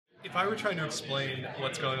If I were trying to explain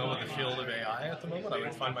what's going on with the field of AI at the moment, I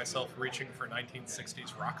would find myself reaching for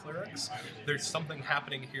 1960s rock lyrics. There's something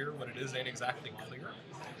happening here when it is ain't exactly clear.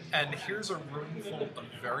 And here's a room full of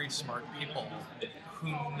very smart people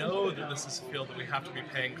who know that this is a field that we have to be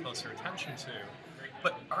paying closer attention to,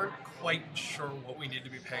 but aren't quite sure what we need to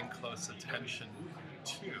be paying close attention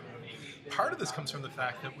to. Part of this comes from the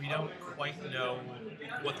fact that we don't quite know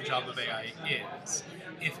what the job of AI is.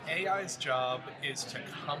 If AI's job is to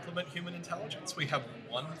complement human intelligence, we have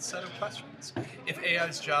one set of questions. If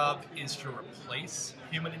AI's job is to replace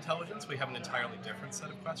human intelligence, we have an entirely different set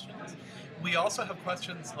of questions. We also have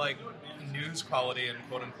questions like news quality and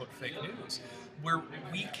quote-unquote fake news, where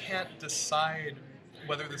we can't decide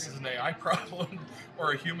whether this is an AI problem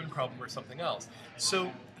or a human problem or something else.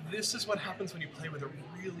 So this is what happens when you play with a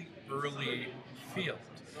really early field.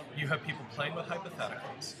 You have people playing with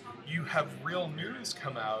hypotheticals. You have real news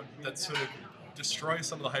come out that sort of destroys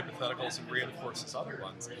some of the hypotheticals and reinforces other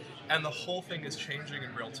ones. And the whole thing is changing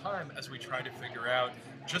in real time as we try to figure out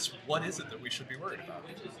just what is it that we should be worried about.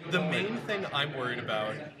 The main thing I'm worried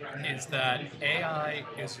about is that AI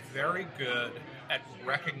is very good at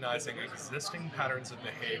recognizing existing patterns of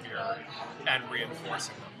behavior and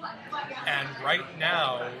reinforcing them. And right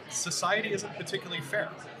now, society isn't particularly fair.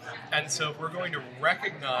 And so if we're going to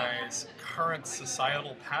recognize current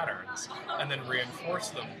societal patterns and then reinforce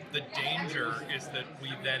them, the danger is that we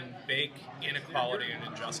then bake inequality and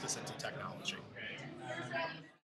injustice into technology.